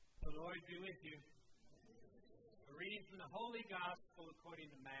Lord be with you. A reading from the Holy Gospel according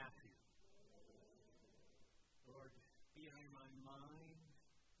to Matthew. Lord, be on my mind,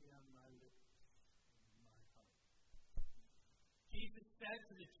 be on my lips, and my heart. Jesus said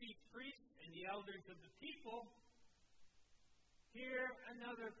to the chief priests and the elders of the people, "Hear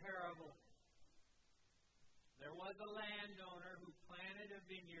another parable. There was a landowner who planted a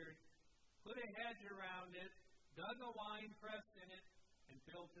vineyard, put a hedge around it, dug a wine press in it, and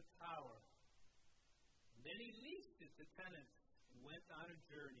built a tower. And then he leased it to tenants and went on a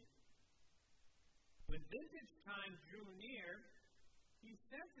journey. When vintage time drew near, he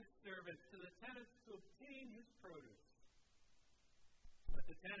sent his servants to the tenants to obtain his produce. But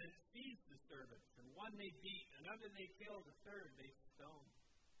the tenants seized the servants, and one they beat, another they killed, a third they stoned.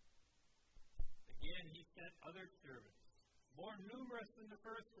 Again he sent other servants, more numerous than the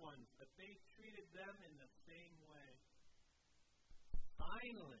first ones, but they treated them in the same way.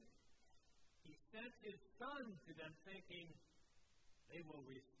 Finally, he sent his son to them, thinking, they will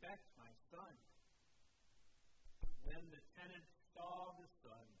respect my son. When the tenants saw the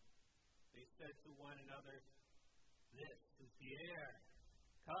son, they said to one another, this is the heir.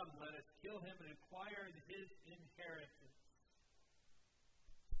 Come, let us kill him and acquire his inheritance.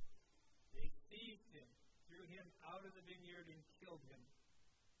 They seized him, threw him out of the vineyard, and killed him.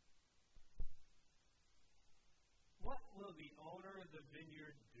 What will the owner of the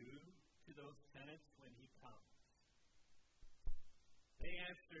vineyard do to those tenants when he comes? They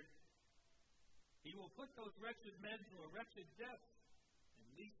answered, he will put those wretched men to a wretched death and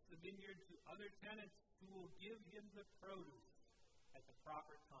lease the vineyard to other tenants who will give him the produce at the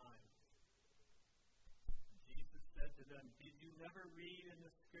proper time. Jesus said to them, did you never read in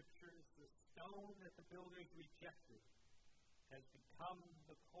the Scriptures, the stone that the builders rejected has become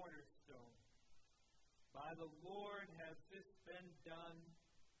the cornerstone? By the Lord has this been done,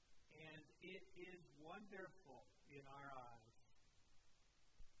 and it is wonderful in our eyes.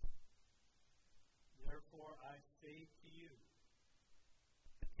 Therefore I say to you,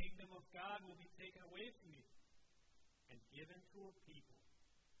 the kingdom of God will be taken away from you and given to a people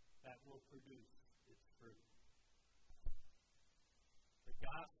that will produce its fruit. The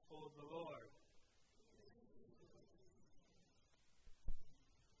Gospel of the Lord.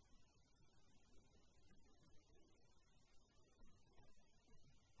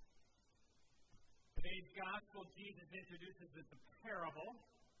 Today's Gospel, Jesus introduces as a parable,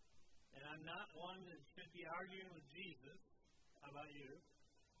 and I'm not one that should be arguing with Jesus. How about you?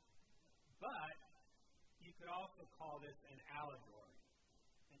 But you could also call this an allegory.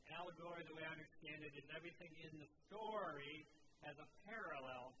 An allegory, the way I understand it, is everything in the story has a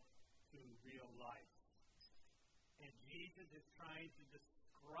parallel to real life. And Jesus is trying to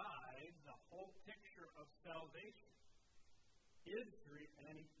describe the whole picture of salvation.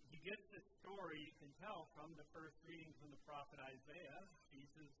 And he gets this story, you can tell from the first reading from the prophet Isaiah.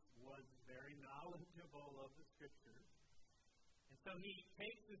 Jesus was very knowledgeable of the Scriptures. And so he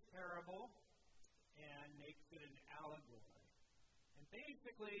takes this parable and makes it an allegory. And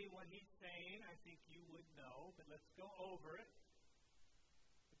basically what he's saying, I think you would know, but let's go over it.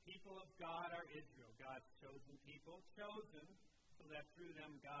 The people of God are Israel, God's chosen people, chosen so that through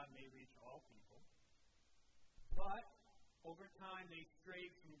them God may reach all people. But over time, they strayed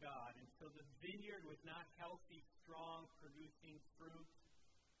from God, and so the vineyard was not healthy, strong, producing fruit,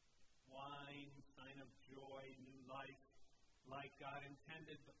 wine, sign of joy, new life, like God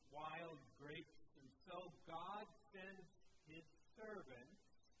intended, but wild grapes. And so God sends his servant,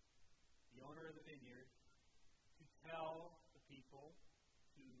 the owner of the vineyard, to tell the people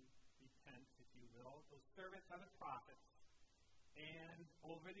to repent, if you will. Those servants are the prophets. And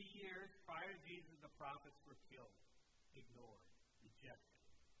over the years, prior to Jesus, the prophets were killed, ignored, rejected.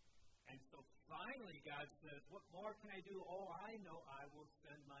 And so finally God says, what more can I do? Oh, I know I will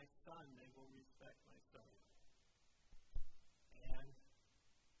send my son. They will respect my son. And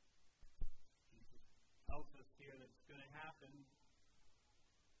Jesus tells us here that it's going to happen.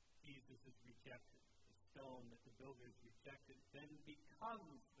 Jesus is rejected. The stone that the builders rejected then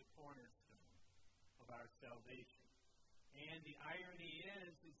becomes the cornerstone of our salvation. And the irony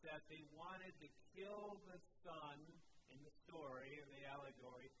is that they wanted to kill the son in the story, or the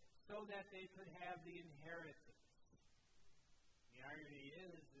allegory, so that they could have the inheritance. The irony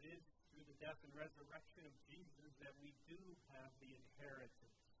is, it is through the death and resurrection of Jesus that we do have the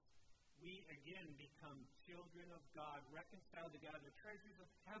inheritance. We again become children of God, reconciled to God, the treasures of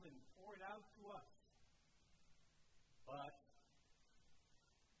heaven poured out to us. But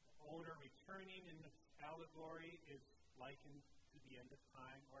the owner returning in this allegory is likened to the end of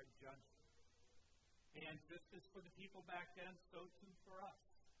time or judgment. And just as for the people back then, so too for us.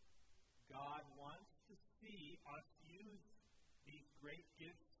 see us use these great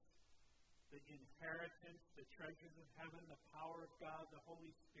gifts, the inheritance, the treasures of heaven, the power of God, the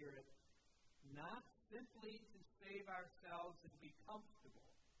Holy Spirit, not simply to save ourselves and be comfortable,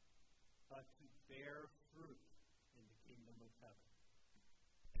 but to bear fruit in the kingdom of heaven.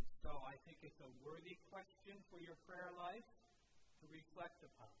 And so I think it's a worthy question for your prayer life to reflect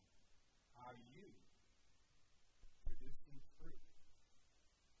upon. Are you producing fruit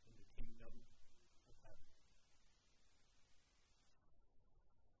in the kingdom of heaven?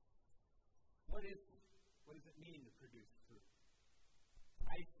 What does it mean to produce fruit?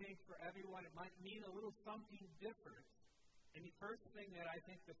 I think for everyone it might mean a little something different. And the first thing that I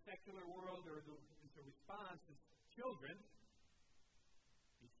think the secular world or the response is children,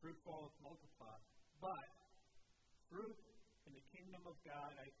 be fruitful, multiply. But fruit in the kingdom of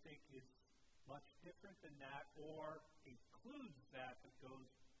God, I think, is much different than that, or includes that, but goes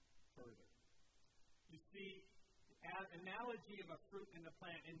further. You see, the analogy of a fruit in the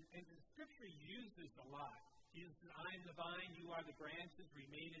plant, and the Scripture uses a lot. Jesus says, I am the vine, you are the branches,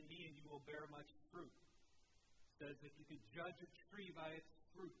 remain in me, and you will bear much fruit. It says that you can judge a tree by its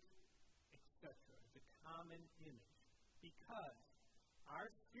fruit, etc. It's a common image. Because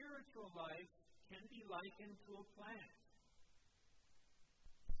our spiritual life can be likened to a plant.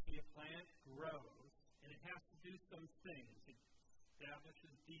 See, a plant grows, and it has to do some things. It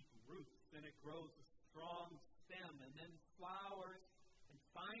establishes deep roots, then it grows a strong stem, and then flowers, and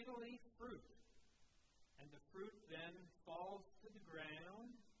finally fruit. And the fruit then falls to the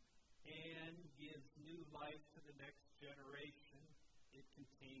ground and gives new life to the next generation. It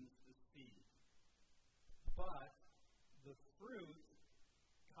contains the seed. But the fruit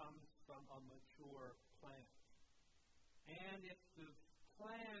comes from a mature plant. And if the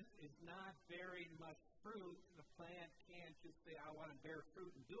plant is not bearing much fruit, the plant can't just say, I want to bear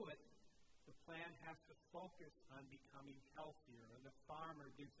fruit and do it. The plant has to focus on becoming healthier, and the farmer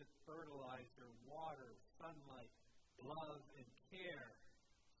gives it fertilizer, water, sunlight, love, and care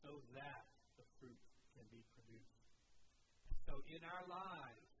so that the fruit can be produced. So in our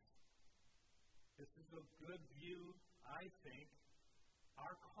lives, this is a good view, I think.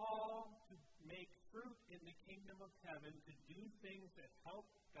 Our call to make fruit in the kingdom of heaven, to do things that help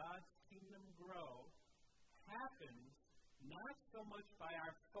God's kingdom grow, happens not so much by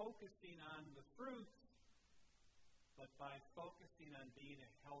our focusing on the fruits, but by focusing on being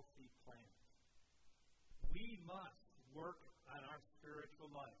a healthy plant. We must work on our spiritual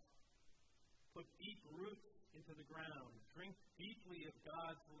life. Put deep roots into the ground. Drink deeply of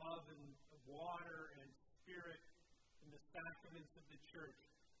God's love and water and spirit in the sacraments of the church.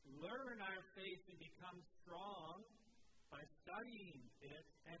 Learn our faith and become strong by studying it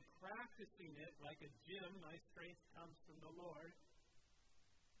and practicing it like a gym. My strength comes from the Lord.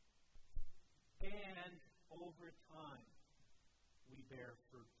 And over time, we bear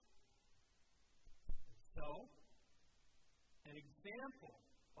fruit. So, an example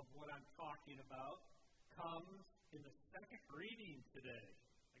of what I'm talking about comes in the second reading today.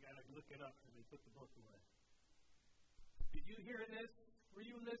 I got to look it up because they put the book away. Did you hear this? Were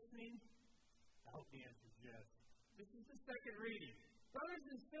you listening? I hope the answer is yes. This is the second reading. Brothers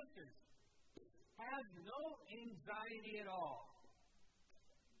and sisters, have no anxiety at all.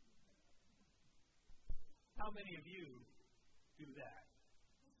 How many of you do that?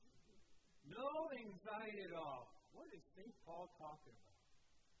 No anxiety at all. What is St. Paul talking about?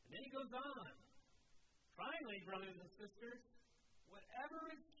 And then he goes on. Finally, brothers and sisters, whatever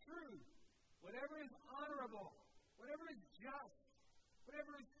is true, whatever is honorable, whatever is just,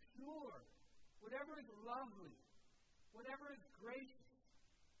 whatever is pure, whatever is lovely, whatever is gracious,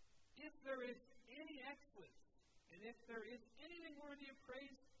 if there is any excellence, and if there is anything worthy of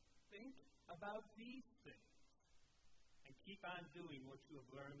praise, think about these things. And keep on doing what you have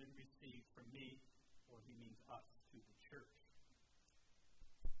learned and received from me, or he means us, to the church.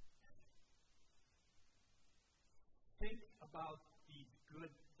 Think about these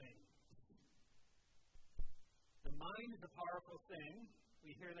good things. The mind is a powerful thing.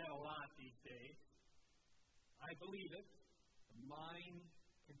 We hear that a lot these days. I believe it. The mind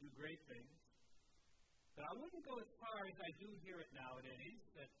can do great things. But I wouldn't go as far as I do hear it nowadays,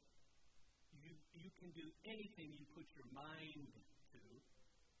 that you can do anything you put your mind to.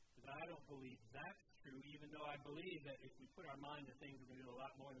 Because I don't believe that's true, even though I believe that if we put our mind to things, we're going to do a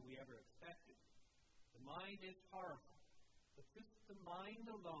lot more than we ever expected. The mind is powerful. But just the mind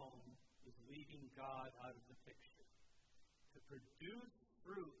alone is leaving God out of the picture. To produce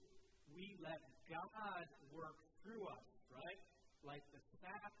fruit, we let God work through us, right? Like the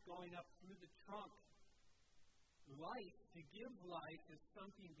sap going up through the trunk. Life, to give life, is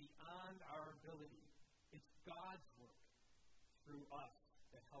something beyond our ability. It's God's work through us,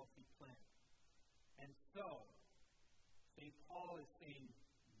 the healthy plant. And so, St. Paul is saying,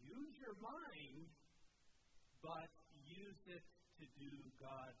 use your mind, but use it to do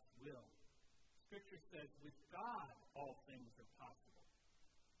God's will. Scripture says, with God, all things are possible.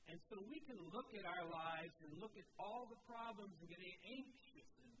 And so we can look at our lives and look at all the problems and get anxious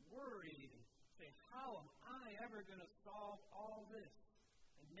and worried and say, how am I ever going to solve all this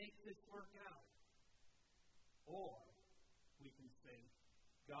and make this work out? Or we can say,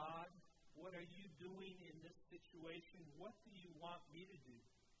 God, what are you doing in this situation? What do you want me to do?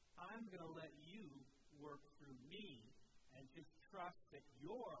 I'm going to let you work through me and just trust that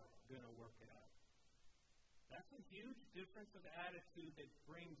you're going to work it out. That's a huge difference of attitude that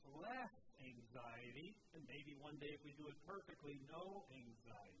brings less anxiety, and maybe one day if we do it perfectly, no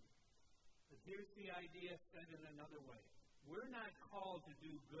anxiety. But here's the idea said in another way. We're not called to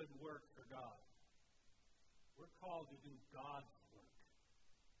do good work for God. We're called to do God's work.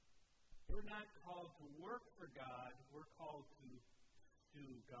 We're not called to work for God. We're called to do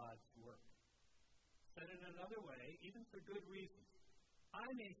God's work. Said in another way, even for good reasons. I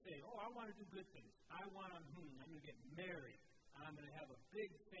may say, I want to do good things. I'm going to get married. I'm going to have a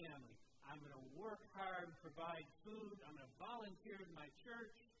big family. I'm going to work hard and provide food. I'm going to volunteer in my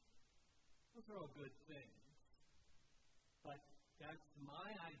church. Those are all good things. But that's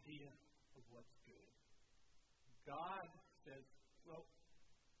my idea of what's good. God says,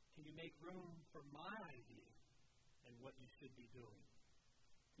 can you make room for my idea and what you should be doing?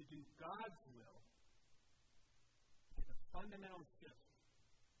 To do God's will is a fundamental shift.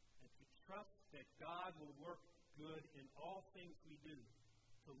 And to trust that God will work good in all things we do.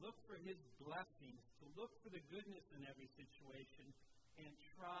 To look for His blessings. To look for the goodness in every situation. And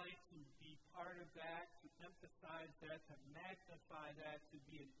try to be part of that. To emphasize that. To magnify that. To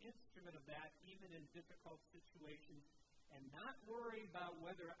be an instrument of that even in difficult situations. And not worry about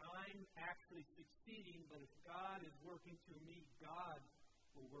whether I'm actually succeeding, but if God is working through me, God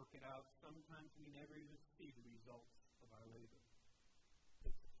will work it out. Sometimes we never even see the results of our labor.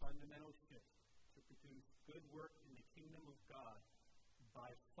 It's a fundamental shift to produce good work in the kingdom of God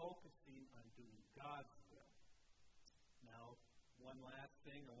by focusing on doing God's will. Now, one last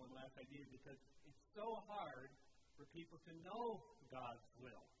thing or one last idea, because it's so hard for people to know God's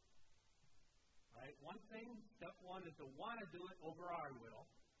will. Right? One thing, step one is to want to do it over our will.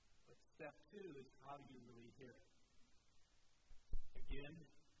 But step two is how do you really hear it? Again,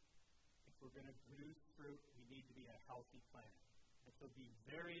 if we're going to produce fruit, we need to be a healthy plant. And so be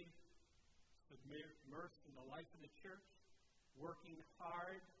very immersed in the life of the church, working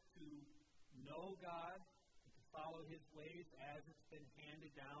hard to know God, and to follow His ways as it's been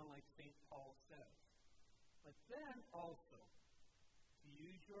handed down, like St. Paul says. But then also, to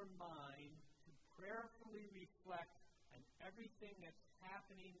use your mind prayerfully reflect on everything that's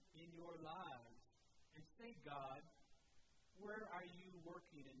happening in your lives and say, God, where are you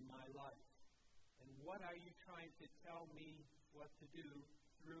working in my life? And what are you trying to tell me what to do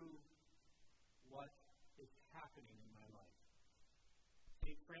through what is happening in my life?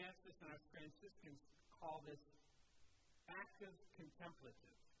 St. Francis and our Franciscans call this active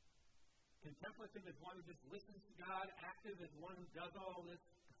contemplative. Contemplative is one who just listens to God. Active is one who does all this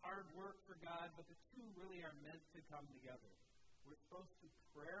hard work for God, but the two really are meant to come together. We're supposed to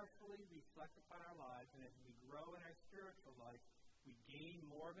prayerfully reflect upon our lives, and as we grow in our spiritual life, we gain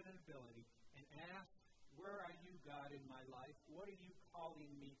more of an ability and ask, where are you, God, in my life? What are you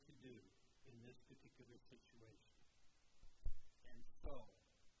calling me to do in this particular situation? And so,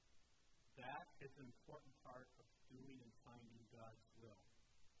 that is an important part of doing and finding God's will.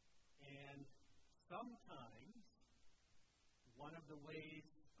 And sometimes, one of the ways,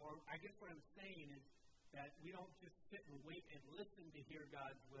 or I guess what I'm saying is that we don't just sit and wait and listen to hear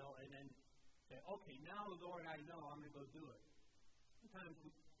God's will and then say, okay, now, Lord, I know I'm going to go do it. Sometimes we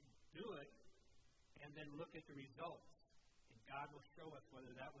do it and then look at the results. And God will show us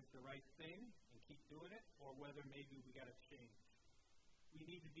whether that was the right thing and keep doing it or whether maybe we got to change. We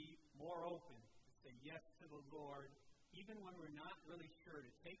need to be more open to say yes to the Lord even when we're not really sure,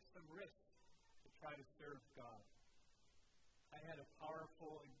 to take some risks to try to serve God. I had a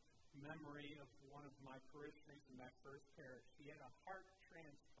powerful memory of one of my parishioners in that first parish. He had a heart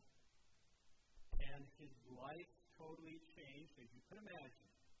transplant. And his life totally changed, as you can imagine,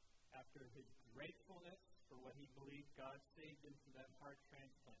 after his gratefulness for what he believed God saved him from that heart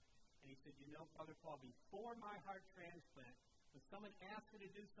transplant. And he said, Father Paul, before my heart transplant, when someone asked me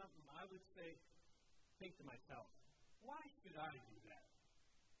to do something, I would think to myself, why should I do that?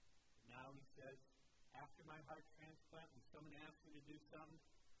 Now he says, after my heart transplant, when someone asks me to do something,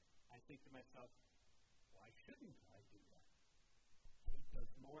 I think to myself, why shouldn't I do that? He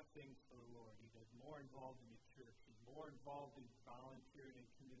does more things for the Lord. He does more involved in the church. He's more involved in volunteering and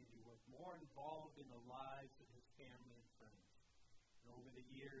community work, more involved in the lives of his family and friends. And over the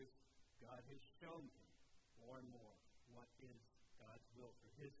years, God has shown him more and more what is God's will for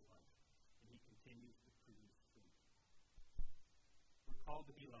his life, and he continues to produce fruit. We're called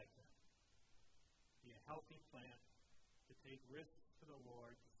to be like that. Be a healthy plant, to take risks to the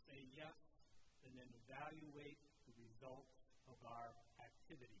Lord, to say yes, and then evaluate the results of our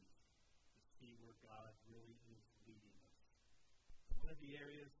activities to see where God really is leading us. One of the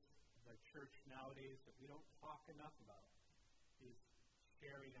areas of our church nowadays that we don't talk enough about is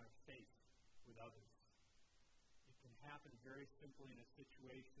sharing our faith with others. It can happen very simply in a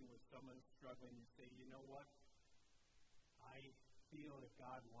situation where someone is struggling and say, you know what? I feel that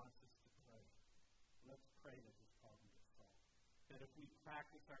God wants us to pray. Let's pray that this problem gets solved. That if we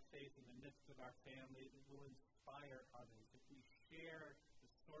practice our faith in the midst of our family, it will inspire others. If we share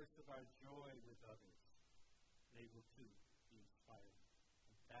the source of our joy with others, they will too.